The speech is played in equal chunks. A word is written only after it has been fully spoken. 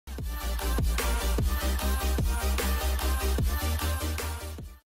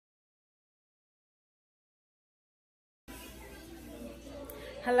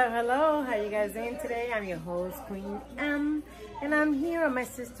Hello, how you guys doing today? I'm your host, Queen M, and I'm here at my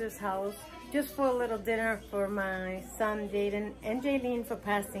sister's house just for a little dinner for my son, Jaden, and Jaden for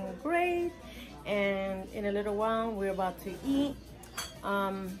passing grade. And in a little while, we're about to eat.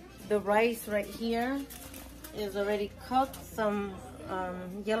 The rice right here is already cooked, some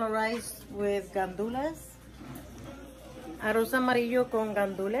yellow rice with gandules. Arroz amarillo con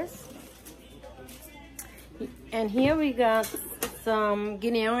gandules. And here we got some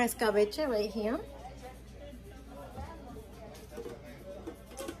guineo escabeche right here.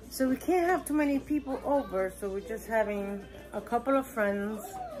 So we can't have too many people over, so we're just having a couple of friends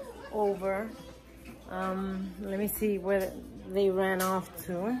over. Let me see where they ran off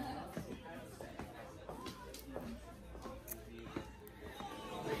to.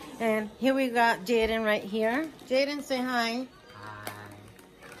 And here we got Jaden right here. Jaden, say hi.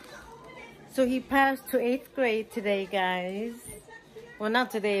 So he passed to 8th grade today, guys. Well,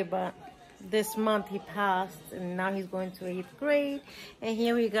 not today, but this month he passed, and now he's going to 8th grade. And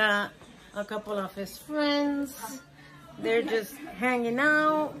here we got a couple of his friends. They're just hanging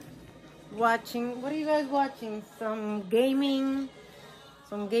out, watching. What are you guys watching? Some gaming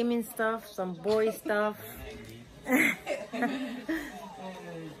stuff, some boy stuff. Yeah,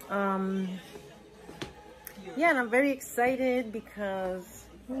 and I'm very excited because,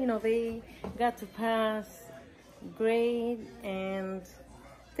 you know, they got to pass grade, and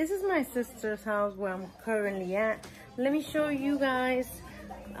this is my sister's house where I'm currently at. Let me show you guys.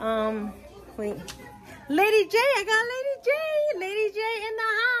 Wait, Lady J, I got Lady J in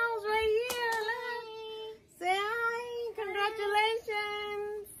the house right here. Look. Say hi,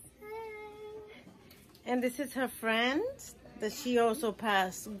 congratulations. Hi. And this is her friend that she also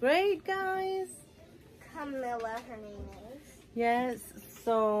passed grade, guys. Camilla, her name is. Yes,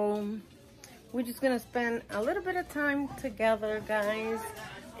 so we're just gonna spend a little bit of time together, guys.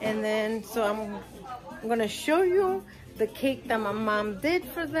 And then, so I'm gonna show you the cake that my mom did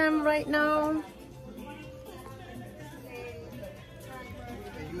for them right now.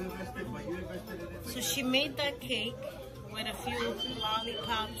 So she made that cake with a few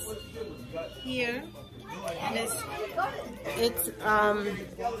lollipops here. And it's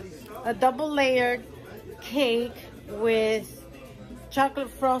a double layered cake with chocolate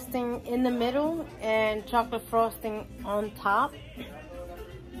frosting in the middle and chocolate frosting on top.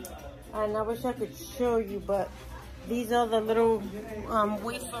 And I wish I could show you, but these are the little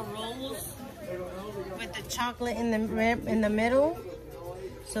wafer rolls with the chocolate in the middle.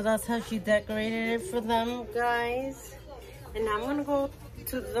 So that's how she decorated it for them, guys. And I'm gonna go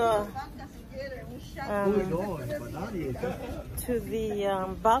to the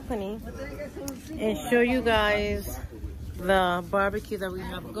balcony and show you guys the barbecue that we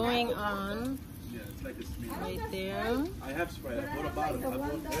have going on right there.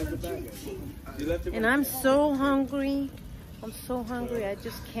 And I'm so hungry. I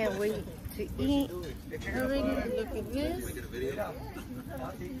just can't wait to eat. Already, look at this.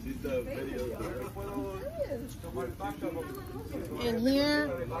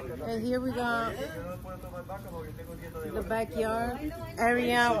 And here we got the backyard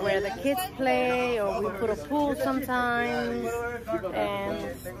area where the kids play, or we put a pool sometimes.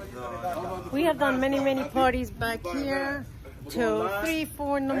 And we have done many parties back here till 3,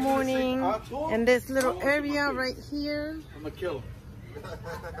 4 in the morning. And this little area right here I'm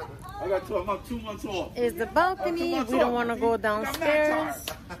 2 months off. is the balcony. If we don't want to go downstairs,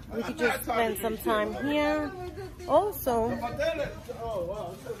 we could just spend some time here. Also,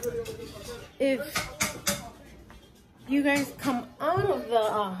 if you guys come out of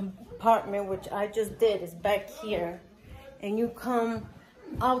the apartment, which I just did, is back here, and you come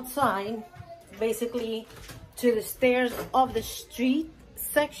outside, basically to the stairs of the street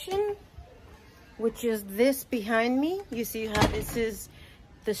section, which is this behind me. You see how this is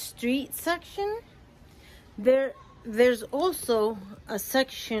the street section. There's also a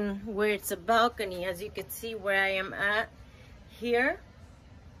section where it's a balcony, as you can see where I am at here.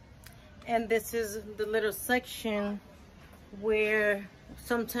 And this is the little section where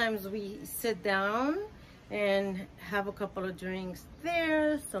sometimes we sit down and have a couple of drinks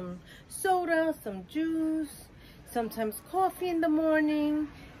there, some soda, some juice, sometimes coffee in the morning.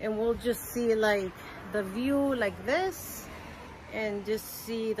 And we'll just see like the view like this and just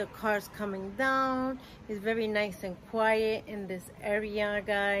see the cars coming down. It's very nice and quiet in this area,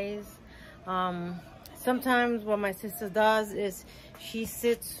 guys. Sometimes what my sister does is she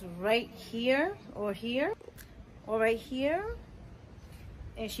sits right here or right here,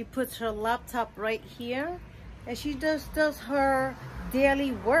 and she puts her laptop right here, and she just does her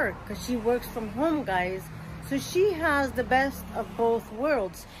daily work because she works from home, guys. So she has the best of both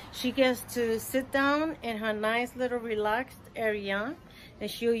worlds. She gets to sit down in her nice little relaxed area, and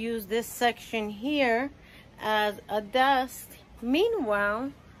she'll use this section here as a desk.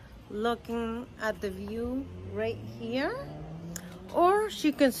 Meanwhile, looking at the view right here, or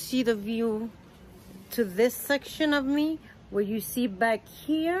she can see the view to this section of me. Where you see back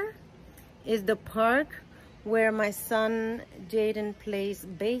here is the park where my son Jaden plays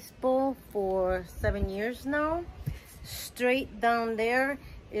baseball for 7 years now. Straight down there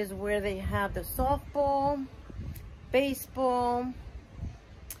is where they have the softball, baseball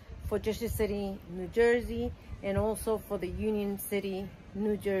for Jersey City, New Jersey, and also for the Union City,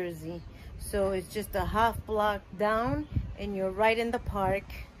 New Jersey. So it's just a half block down and you're right in the park.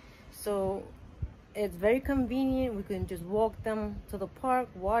 So it's very convenient. We can just walk them to the park,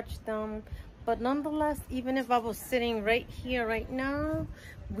 watch them. But nonetheless, even if I was sitting right here right now,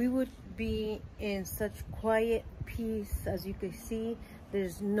 we would be in such quiet peace. As you can see,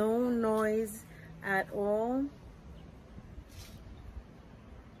 there's no noise at all.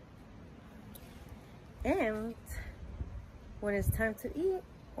 And when it's time to eat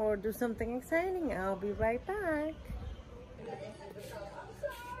or do something exciting, I'll be right back.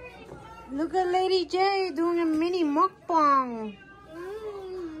 Look at Lady J doing a mini mukbang.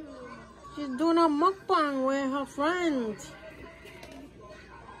 She's doing a mukbang with her friend.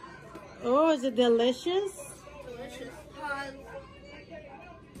 Oh, is it delicious? Delicious.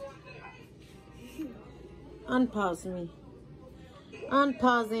 Unpause me.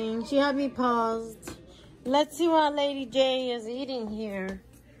 Unpausing. She had me paused. Let's see what Lady J is eating here.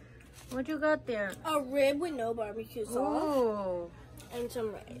 What you got there? A rib with no barbecue sauce. Oh. And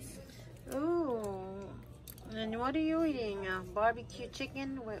some rice. Oh. And what are you eating? Barbecue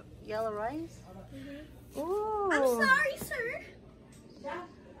chicken with yellow rice? Mm-hmm. Oh. I'm sorry, sir.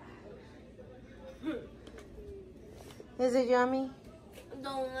 Is it yummy?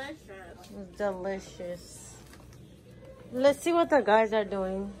 Delicious. It's delicious. Let's see what the guys are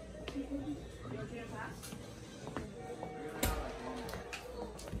doing.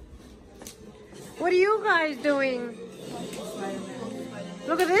 What are you guys doing?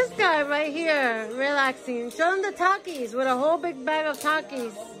 Look at this guy right here, relaxing. Show him the Takis with a whole big bag of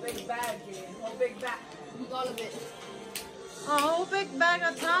Takis. Whole big bag, Jaden. Whole big bag. All of it. A whole big bag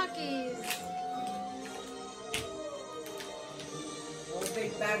of Takis. Whole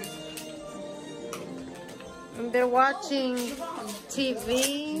big bag. And they're watching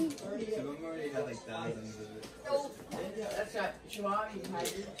TV. That's got chihuahua.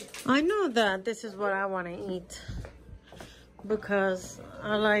 I know that this is what I want to eat because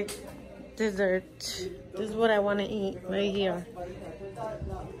I like dessert. This is what I want to eat right here.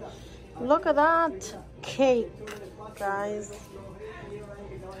 Look at that cake, guys.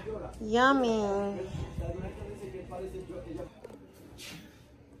 Yummy.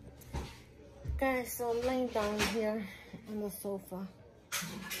 Guys, so I'm laying down here on the sofa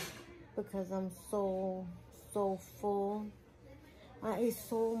because I'm so full. I ate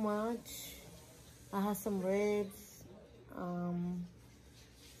so much. I had some ribs,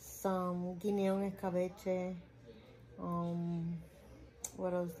 some guineo escabeche.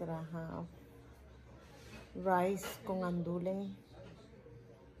 What else did I have? Rice con andule.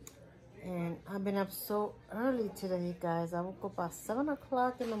 And I've been up so early today, guys. I woke up at 7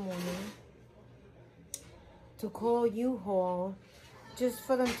 o'clock in the morning to call U-Haul just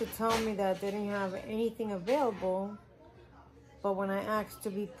for them to tell me that they didn't have anything available. But when I asked to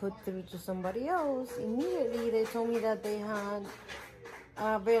be put through to somebody else, immediately they told me that they had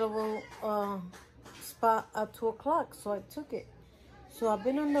available spot at 2 o'clock. So I took it. So I've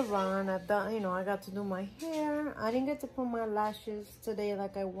been on the run. I thought, I got to do my hair. I didn't get to put my lashes today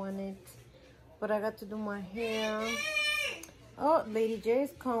like I wanted, but I got to do my hair. Oh, Lady J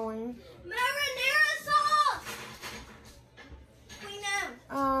is calling. Marinara sauce! QueenM.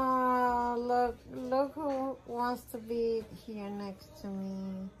 Look who wants to be here next to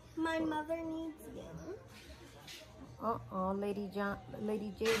me. My mother needs you. Uh-oh, Lady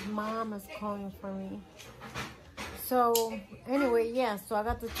J's mom is calling for me. So, anyway, yeah, so I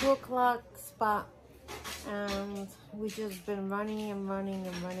got the 2 o'clock spot, and we just been running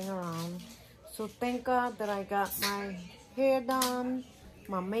around. So, thank God that I got my hair done,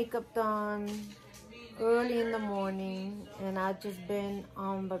 my makeup done, early in the morning, and I've just been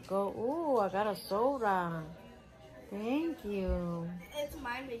on the go. Ooh, I got a soda. Thank you. It's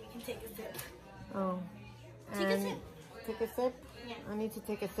mine, but you can take a sip. Oh. Take a sip. Take a sip? Yeah. I need to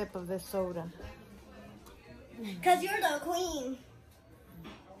take a sip of this soda. Because you're the queen.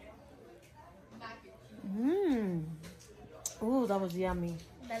 Mmm. Oh, that was yummy.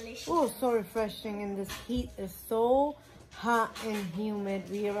 Delicious. Oh, so refreshing, and this heat is so hot and humid.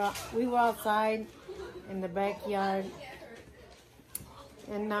 We were outside in the backyard,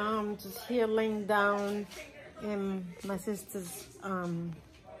 and now I'm just here laying down in my sister's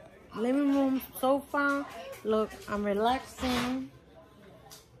living room sofa. Look, I'm relaxing.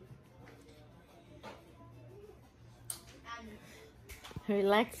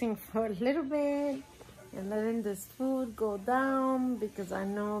 Relaxing for a little bit and letting this food go down because I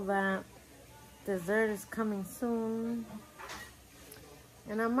know that dessert is coming soon.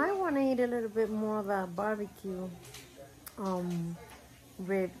 And I might want to eat a little bit more of that barbecue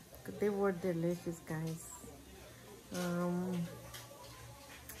rib. They were delicious, guys.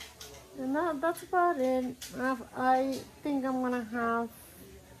 And that's about it. I think I'm gonna have,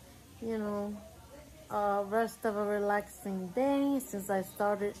 you know, rest of a relaxing day since I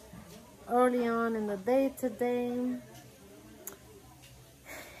started early on in the day today.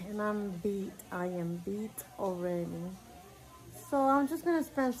 And I'm beat. I am beat already. So I'm just gonna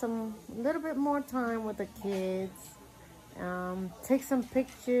spend a little bit more time with the kids. Take some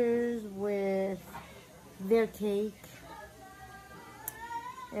pictures with their cake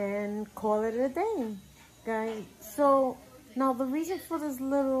and call it a day, guys. So now the reason for this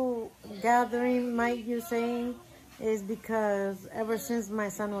little gathering, might you say, is because ever since my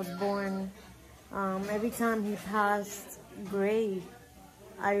son was born, every time he passed grade,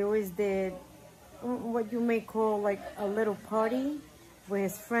 I always did what you may call like a little party with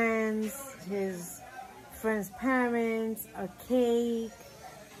his friends parents, a cake,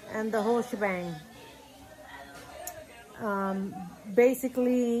 and the whole shebang.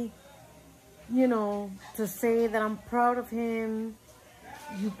 Basically, you know, to say that I'm proud of him,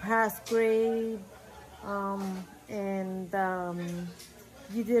 you passed grade, and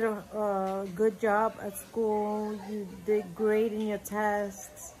you did a good job at school, you did great in your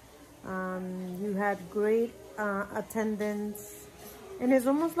tests, you had great attendance, and it's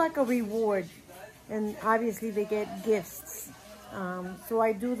almost like a reward, and obviously they get gifts. So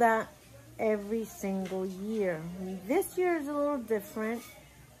I do that every single year. This year is a little different.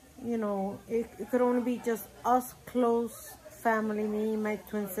 You know, it could only be just us close family, me, my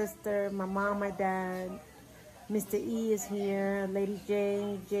twin sister, my mom, my dad, Mr. E is here, Lady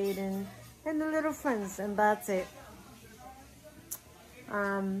J, Jaden, and the little friends, and that's it.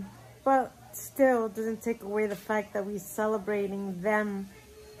 But still doesn't take away the fact that we're celebrating them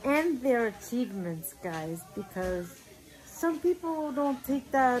and their achievements, guys, because some people don't take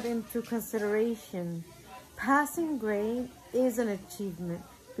that into consideration. Passing grade is an achievement.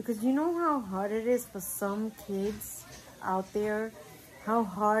 Because you know how hard it is for some kids out there, how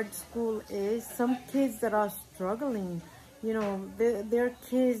hard school is. Some kids that are struggling, you know, there are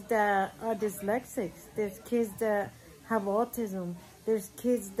kids that are dyslexics. There's kids that have autism. There's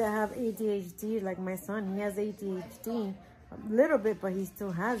kids that have ADHD, like my son. He has ADHD a little bit, but he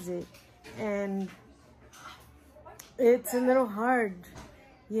still has it. And it's a little hard,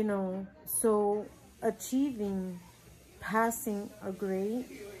 you know. So achieving, passing a grade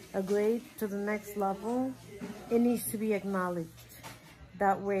to the next level, it needs to be acknowledged.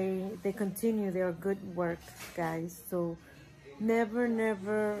 That way they continue their good work, guys. So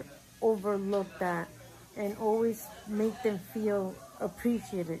never overlook that, and always make them feel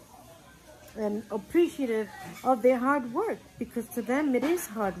appreciated and appreciative of their hard work, because to them it is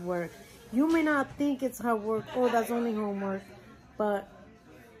hard work. You may not think it's hard work, oh, that's only homework, but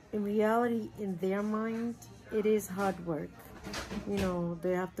in reality, in their mind, it is hard work. You know,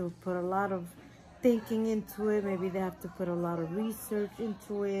 they have to put a lot of thinking into it. Maybe they have to put a lot of research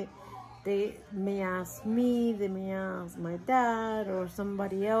into it. They may ask me, they may ask my dad or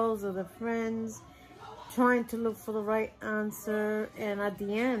somebody else or the friends, trying to look for the right answer, and at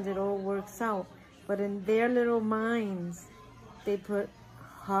the end it all works out. But in their little minds, they put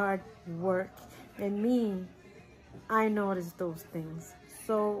hard work. And me, I noticed those things.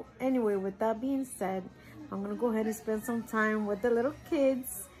 So anyway, with that being said, I'm gonna go ahead and spend some time with the little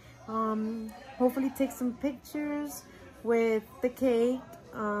kids. Hopefully take some pictures with the cake,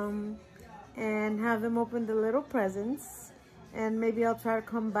 and have them open the little presents. And maybe I'll try to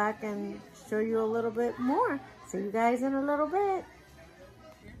come back and show you a little bit more. See you guys in a little bit.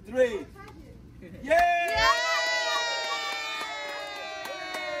 3. Yeah!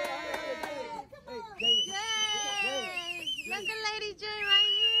 Look at Lady J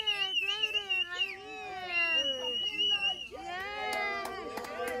right here. Jaden right here.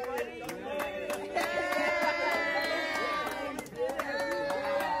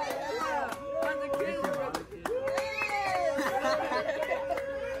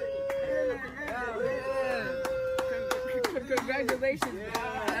 Congratulations.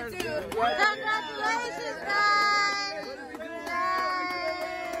 Congratulations, guys!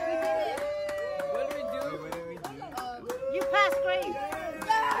 What do we do? You passed grade.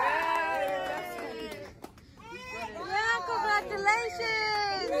 Yeah,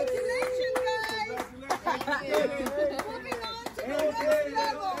 congratulations! Congratulations, guys! Moving on to the next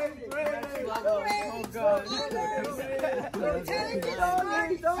level.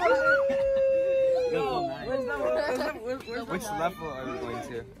 Which level are we going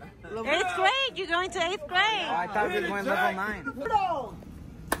to? 8th grade. You're going to 8th grade. Oh, I thought we were going level 9.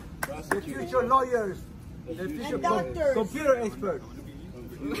 The future lawyers, the future computer experts.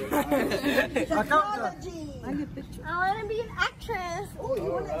 Accountant. I want to be an actress. Oh,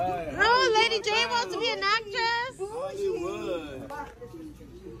 you want to? Oh, Lady J wants to be an actress. Hollywood.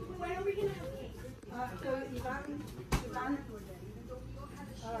 Where are we going to have cake?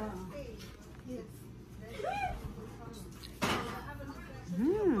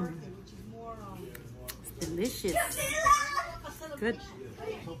 It's delicious. Good.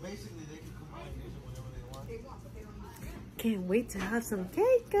 So basically, they can come out and use it whenever they want. Can't wait to have some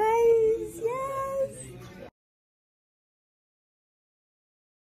cake, guys. Yes.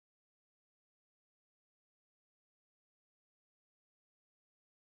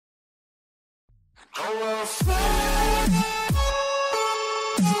 I will fly.